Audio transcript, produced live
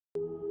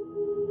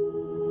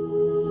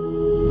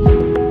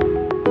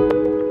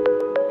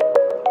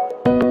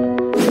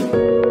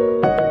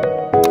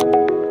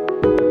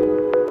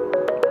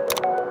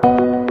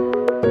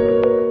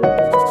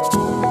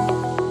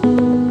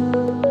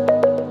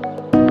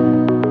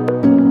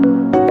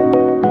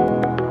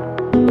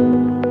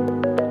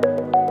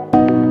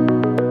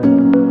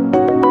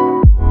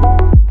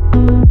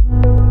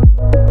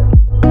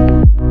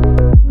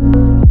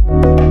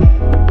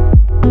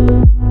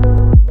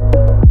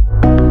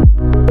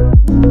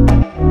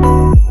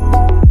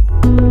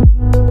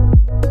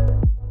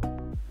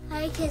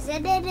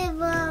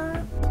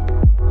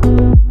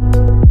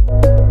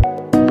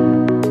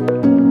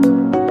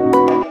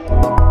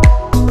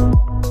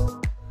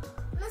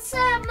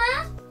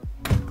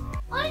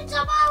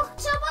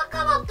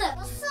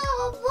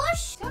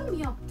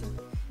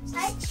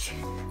Geç.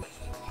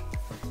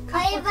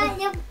 Hayır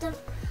ben yaptım.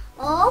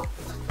 Hop.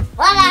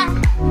 Voilà.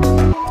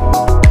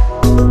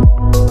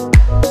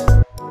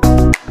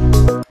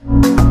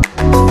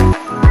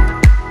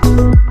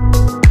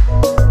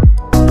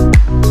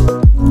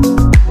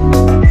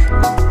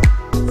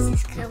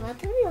 Siz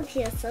kahvaltı mı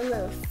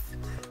yapıyorsunuz?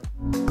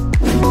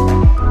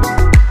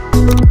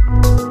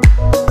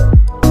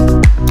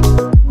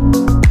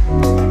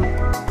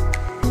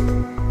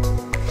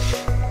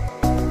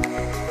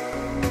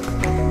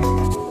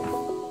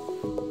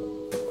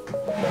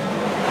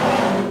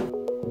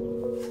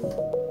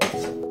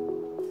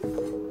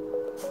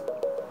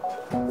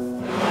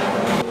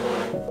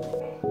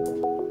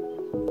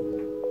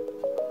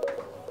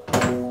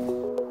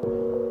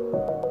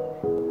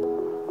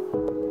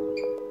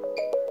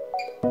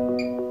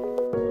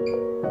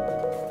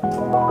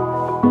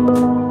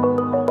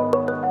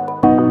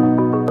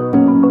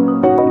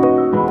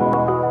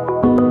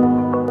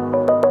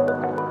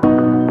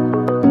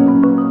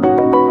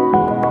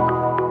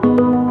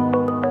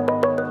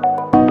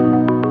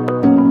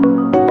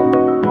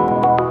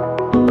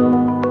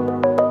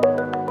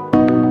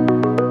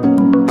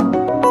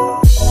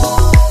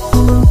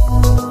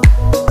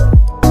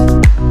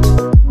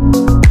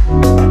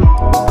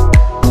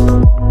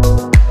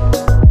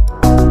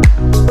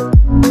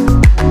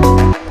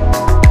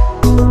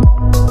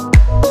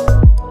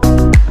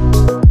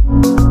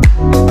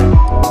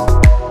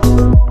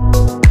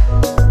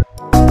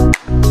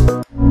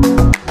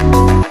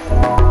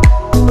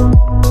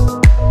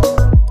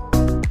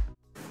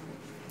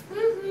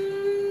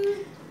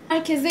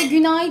 Herkese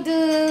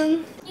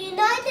günaydın.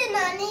 Günaydın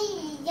anne.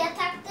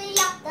 Yatakta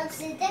yaptık.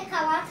 Siz de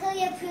kahvaltı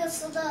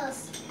yapıyorsunuz.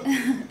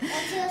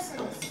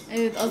 Yatıyorsunuz.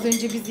 Evet, az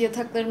önce biz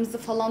yataklarımızı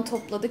falan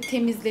topladık,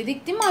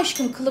 temizledik. Değil mi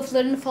aşkım?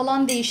 Kılıflarını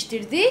falan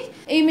değiştirdik.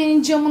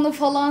 Eymen'in camını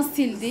falan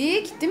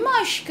sildik. Değil mi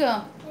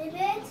aşkım?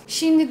 Evet.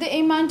 Şimdi de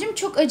Eymen'cim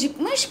çok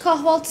acıkmış.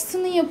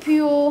 Kahvaltısını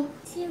yapıyor.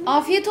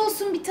 Afiyet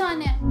olsun bir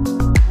tane.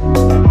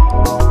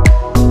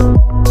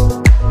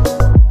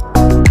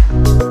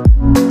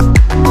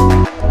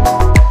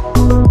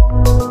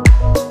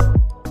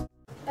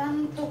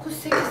 Ben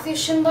 9-8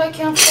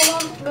 yaşındayken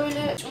falan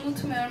böyle hiç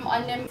unutmuyorum,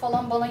 annem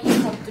falan bana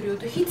yiyip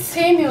taktırıyordu. Hiç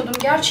sevmiyordum,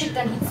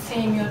 gerçekten hiç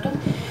sevmiyordum.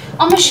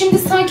 Ama şimdi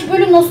sanki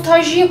böyle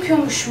nostalji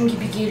yapıyormuşum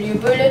gibi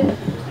geliyor. Böyle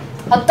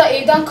hatta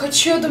evden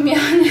kaçıyordum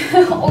yani.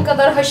 O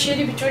kadar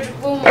haşeri bir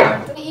çocukluğum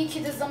vardı. İyi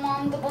ki de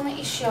zamanında bana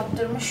iş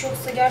yaptırmış.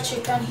 Yoksa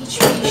gerçekten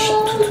hiçbir iş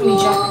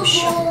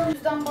tutmayacakmış. O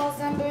yüzden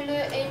bazen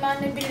böyle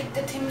Eymen'le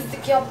birlikte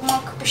temizlik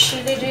yapmak, bir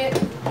şeyleri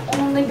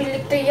onunla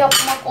birlikte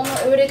yapmak,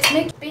 ona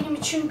öğretmek benim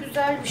için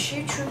güzel bir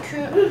şey.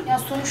 Çünkü ya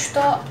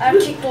sonuçta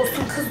erkek de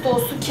olsun, kız da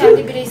olsun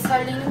kendi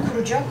bireyselliğini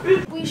kuracak.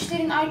 Bu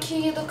işlerin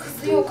erkeği ya da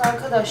kızı yok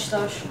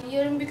arkadaşlar.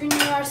 Yarın bir gün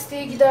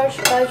üniversiteye gider,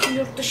 belki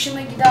yurt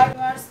dışına gider.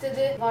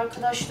 Üniversitede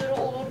arkadaşları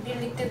olur,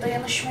 birlikte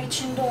dayanışma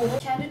içinde olur.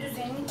 Kendi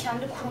düzenini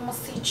kendi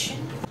kurması için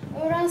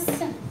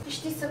öğrensin.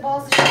 Hiç değilse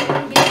bazı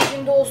şeylerin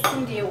bilincinde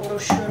olsun diye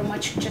uğraşıyorum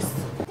açıkçası.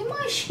 Değil mi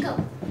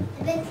aşkım?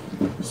 Evet.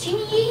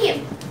 Seni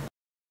yiyeyim.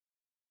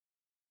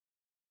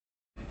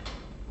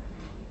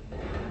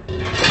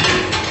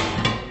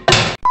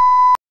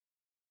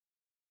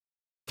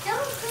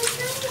 Tamam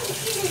kırdın mı?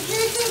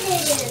 Özür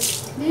dilerim.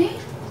 Ne?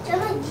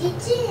 Tamam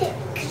cici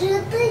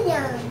kırdın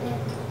yani.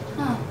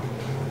 Ha.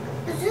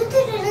 Özür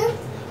dilerim.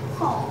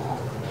 Ha.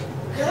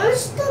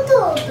 Yanlışta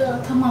da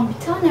oldu. Tamam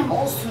bir tanem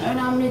olsun,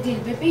 önemli değil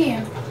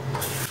bebeğim.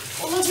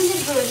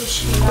 Olabilir böyle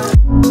şeyler.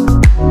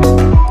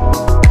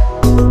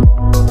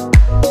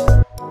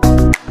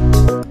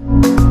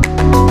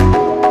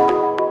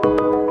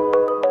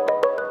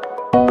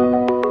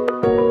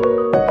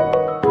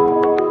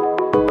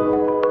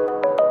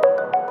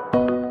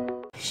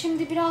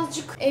 Şimdi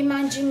birazcık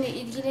Eymen'cimle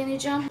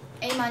ilgileneceğim.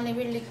 Eymen'le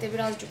birlikte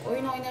birazcık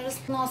oyun oynarız.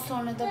 Bundan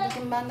sonra da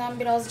bugün benden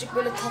birazcık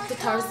böyle tatlı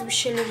tarzı bir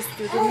şeyler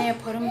istiyordu. Ne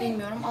yaparım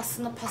bilmiyorum.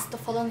 Aslında pasta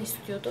falan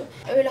istiyordu.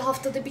 Öyle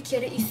haftada bir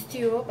kere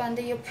istiyor. Ben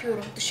de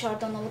yapıyorum.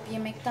 Dışarıdan alıp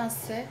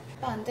yemektense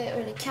ben de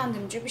öyle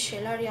kendimce bir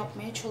şeyler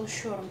yapmaya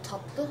çalışıyorum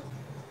tatlı.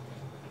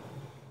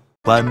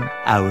 1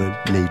 hour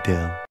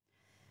later.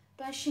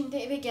 Ben şimdi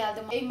eve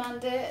geldim.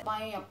 Eymen de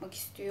banyo yapmak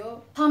istiyor.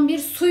 Tam bir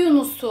su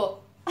yunusu.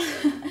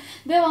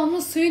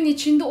 Devamlı suyun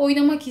içinde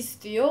oynamak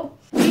istiyor.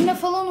 Yine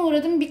falan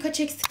uğradım. Birkaç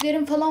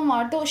eksiklerim falan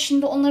vardı.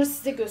 Şimdi onları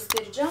size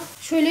göstereceğim.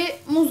 Şöyle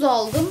muz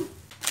aldım.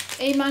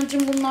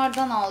 Eymen'cim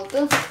bunlardan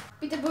aldı.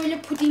 Bir de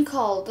böyle puding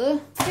aldı.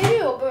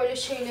 Seviyor böyle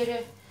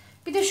şeyleri.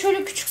 Bir de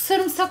şöyle küçük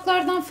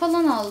sarımsaklardan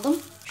falan aldım.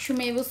 Şu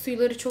meyve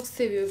suyuları çok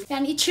seviyor.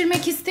 Yani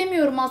içirmek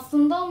istemiyorum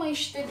aslında ama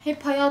işte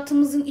hep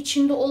hayatımızın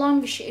içinde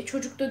olan bir şey.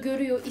 Çocuk da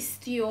görüyor,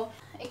 istiyor.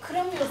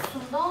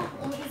 Kıramıyorsun da,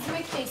 onu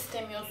üzmek de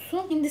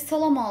istemiyorsun. Hindi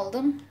salam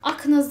aldım.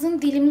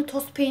 Aknaz'ın dilimli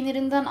toz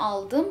peynirinden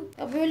aldım.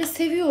 Ya böyle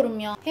seviyorum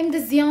ya. Hem de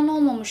ziyan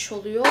olmamış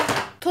oluyor.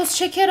 Toz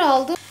şeker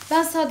aldım.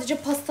 Ben sadece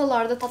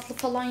pastalarda, tatlı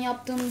falan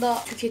yaptığımda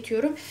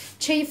tüketiyorum.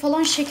 Çayı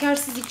falan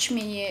şekersiz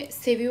içmeyi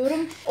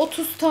seviyorum.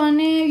 30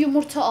 tane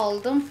yumurta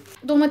aldım.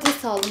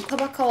 Domates aldım.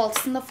 Kabak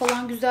kahvaltısında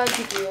falan güzel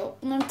gidiyor.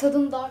 Bunların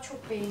tadını daha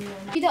çok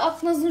beğeniyorum. Bir de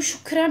Aknaz'ın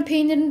şu krem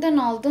peynirinden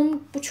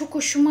aldım. Bu çok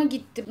hoşuma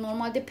gitti.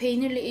 Normalde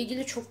peynirle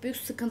ilgili çok büyük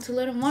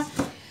sıkıntılarım var.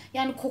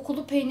 Yani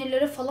kokulu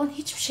peynirlere falan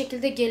hiçbir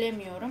şekilde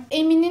gelemiyorum.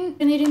 Emin'in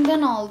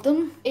önerinden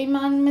aldım.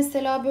 Emin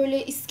mesela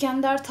böyle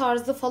İskender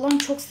tarzı falan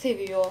çok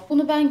seviyor.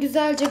 Bunu ben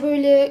güzelce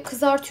böyle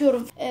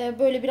kızartıyorum.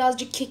 Böyle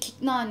birazcık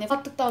kekik, nane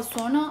attıktan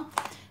sonra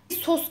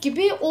sos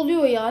gibi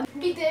oluyor yani.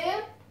 Bir de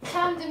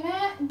kendime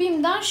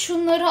BİM'den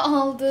şunları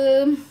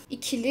aldım.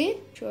 İkili.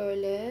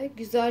 Şöyle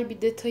güzel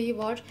bir detayı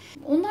var.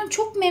 Ondan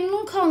çok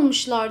memnun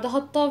kalmışlardı.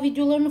 Hatta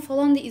videolarını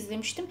falan da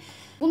izlemiştim.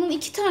 Bunun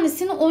 2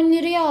 tanesini 10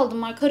 liraya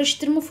aldım.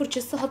 Karıştırma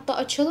fırçası, hatta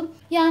açalım.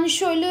 Yani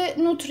şöyle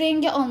nude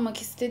rengi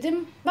almak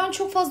istedim. Ben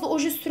çok fazla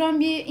oje süren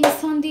bir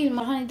insan değilim.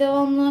 Hani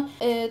devamlı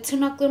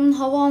tırnaklarımın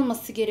hava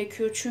alması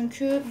gerekiyor.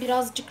 Çünkü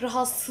birazcık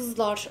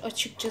rahatsızlar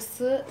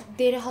açıkçası.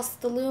 Deri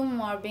hastalığım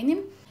var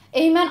benim.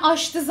 Eymen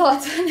açtı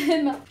zaten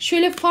hemen.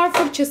 Şöyle far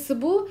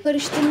fırçası bu.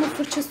 Karıştırma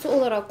fırçası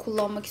olarak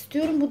kullanmak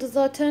istiyorum. Bu da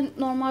zaten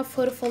normal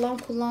farı falan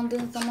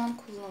kullandığın zaman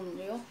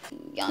kullanılıyor.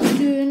 Yani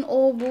düğün,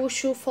 o bu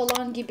şu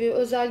falan gibi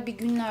özel bir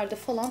günlerde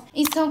falan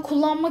insan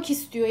kullanmak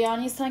istiyor.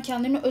 Yani insan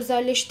kendini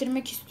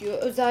özelleştirmek istiyor.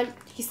 Özel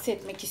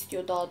hissetmek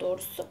istiyor daha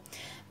doğrusu.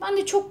 Ben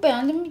de çok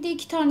beğendim. Bir de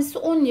 2 tanesi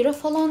 10 lira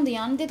falandı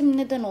yani. Dedim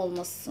neden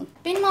olmasın.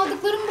 Benim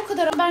aldıklarım bu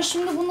kadar. Ben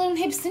şimdi bunların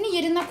hepsini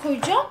yerine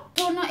koyacağım.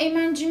 Sonra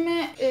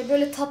Eymencime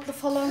böyle tatlı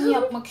falan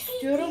yapmak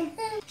istiyorum.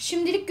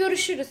 Şimdilik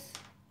görüşürüz.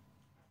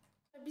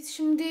 Biz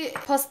şimdi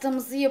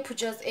pastamızı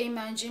yapacağız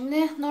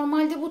Eymencimle.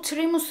 Normalde bu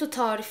tiramisu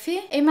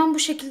tarifi. Eymen bu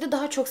şekilde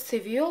daha çok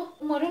seviyor.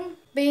 Umarım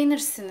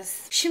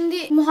beğenirsiniz.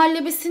 Şimdi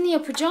muhallebesini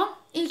yapacağım.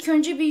 İlk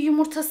önce bir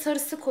yumurta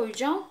sarısı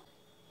koyacağım.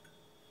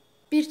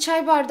 1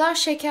 çay bardağı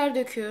şeker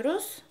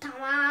döküyoruz.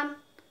 Tamam.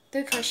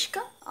 Dök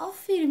aşkım.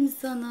 Aferin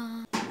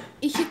sana.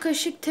 2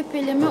 kaşık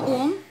tepeleme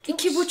un.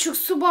 2,5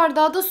 su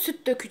bardağı da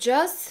süt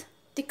dökeceğiz.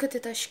 Dikkat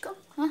et aşkım.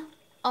 Hah.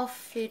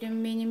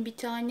 Aferin benim bir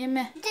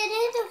taneme. Bir de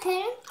ne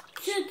dökerim?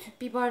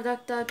 Süt. 1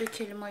 bardak daha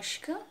dökelim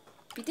aşkım.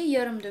 Bir de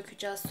yarım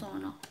dökeceğiz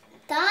sonra.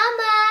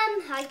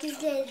 Tamam.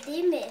 Herkes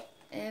değil mi?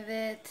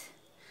 Evet.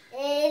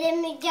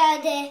 Elimi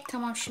geldi.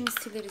 Tamam, şimdi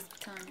sileriz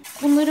bir tane.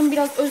 Bunların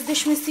biraz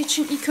özleşmesi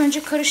için ilk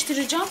önce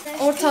karıştıracağım.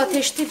 Orta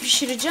ateşte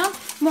pişireceğim.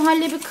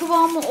 Muhallebi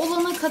kıvamı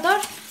olana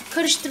kadar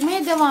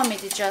karıştırmaya devam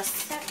edeceğiz.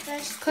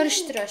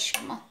 Karıştır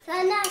aşkım.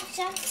 Sen ne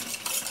yapacaksın?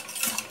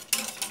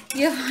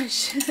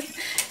 Yavaş.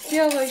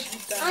 Yavaş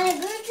bir tane.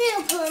 Anne böyle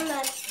yapalım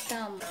ben.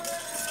 Tamam.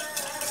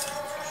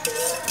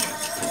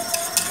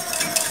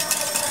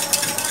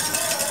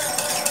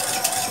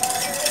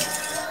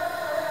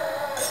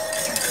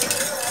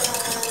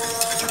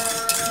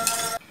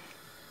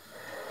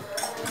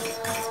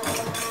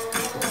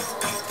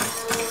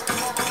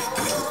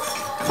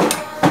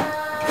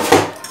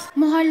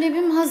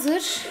 Muhallebim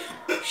hazır.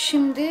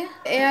 Şimdi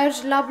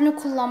eğer labne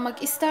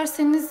kullanmak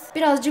isterseniz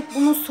birazcık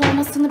bunun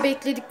soğumasını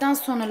bekledikten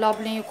sonra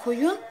labneyi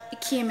koyun.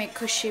 2 yemek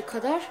kaşığı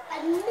kadar.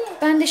 Anne.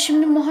 Ben de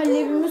şimdi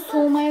muhallebimi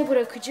soğumaya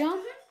bırakacağım.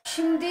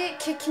 Şimdi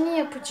kekini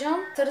yapacağım.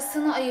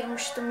 Sarısını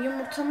ayırmıştım.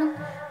 Yumurtamın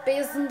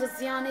beyazını da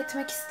ziyan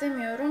etmek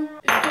istemiyorum.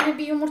 Üstüne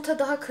bir yumurta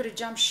daha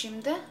kıracağım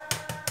şimdi.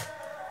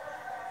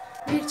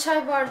 1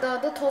 çay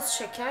bardağı da toz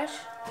şeker.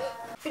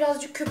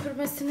 Birazcık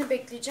köpürmesini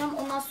bekleyeceğim.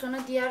 Ondan sonra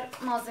diğer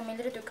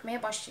malzemeleri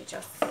dökmeye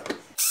başlayacağız.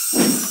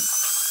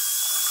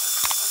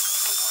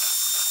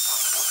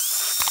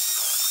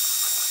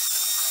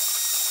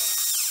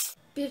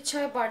 Bir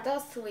çay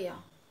bardağı sıvı yağ.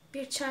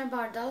 1 çay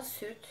bardağı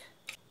süt.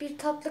 1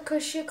 tatlı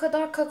kaşığı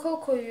kadar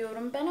kakao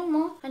koyuyorum ben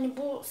ama hani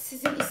bu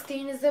sizin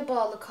isteğinize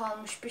bağlı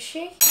kalmış bir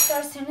şey.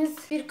 İsterseniz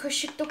 1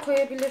 kaşık da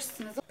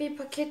koyabilirsiniz. 1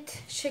 paket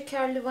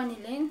şekerli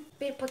vanilin,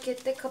 1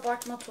 paket de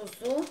kabartma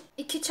tozu,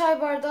 2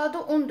 çay bardağı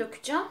da un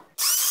dökeceğim.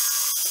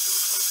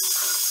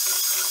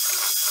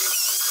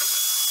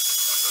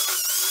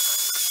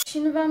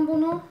 Şimdi ben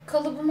bunu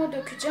kalıbıma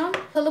dökeceğim.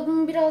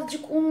 Kalıbımı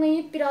birazcık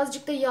unlayıp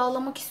birazcık da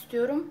yağlamak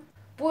istiyorum.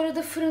 Bu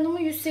arada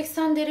fırınımı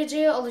 180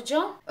 dereceye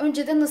alacağım.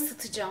 Önceden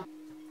ısıtacağım.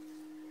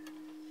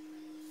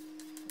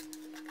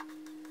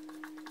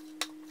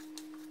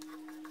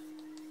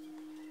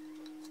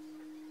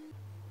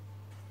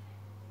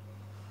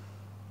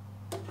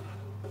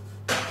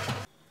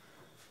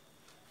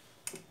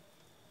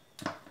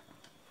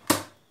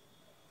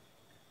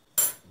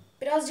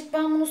 Birazcık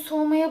ben bunu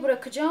soğumaya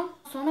bırakacağım.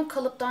 Sonra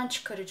kalıptan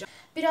çıkaracağım.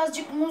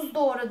 Birazcık muz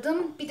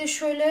doğradım. Bir de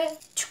şöyle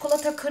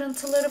çikolata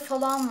kırıntıları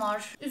falan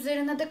var.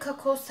 Üzerine de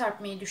kakao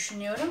serpmeyi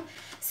düşünüyorum.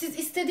 Siz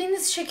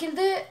istediğiniz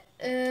şekilde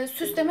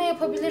süsleme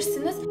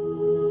yapabilirsiniz.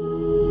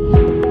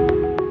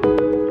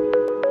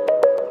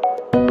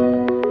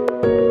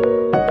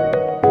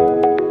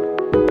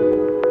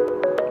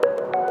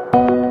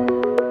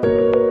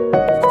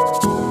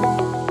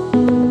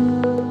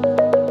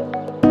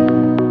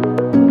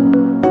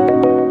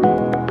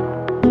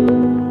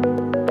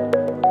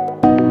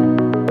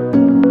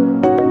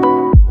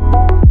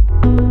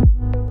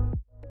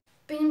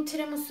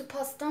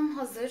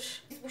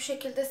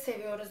 şekilde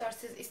seviyoruz.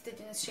 Siz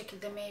istediğiniz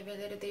şekilde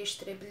meyveleri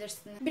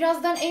değiştirebilirsiniz.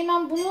 Birazdan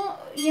Eymen bunu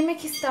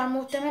yemek ister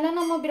muhtemelen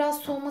ama biraz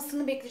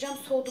soğumasını bekleyeceğim.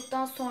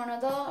 Soğuduktan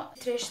sonra da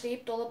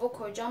streçleyip dolaba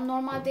koyacağım.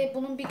 Normalde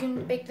bunun bir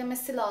gün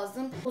beklemesi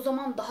lazım. O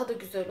zaman daha da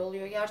güzel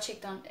oluyor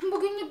gerçekten.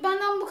 Bugünlük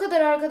benden bu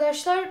kadar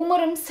arkadaşlar.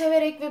 Umarım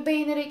severek ve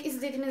beğenerek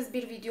izlediğiniz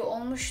bir video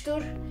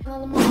olmuştur.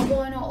 Kanalıma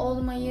abone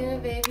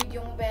olmayı ve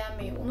videomu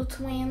beğenmeyi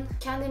unutmayın.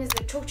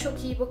 Kendinize çok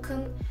çok iyi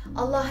bakın.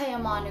 Allah'a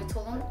emanet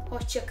olun.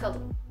 Hoşça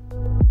kalın.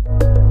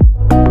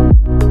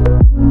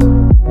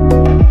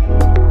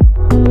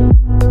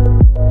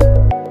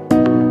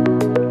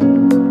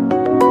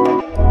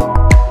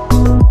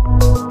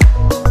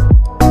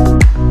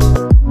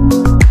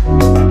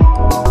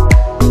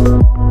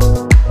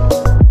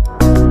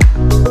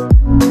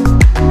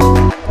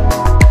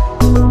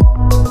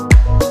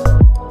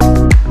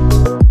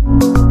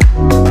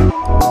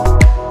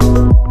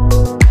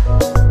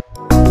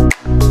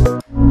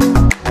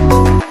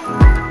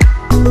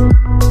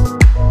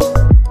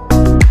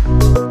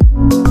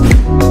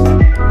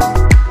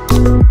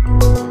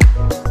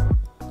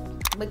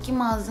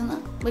 Bakayım ağzına,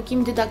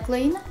 bakayım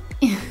dudaklarına.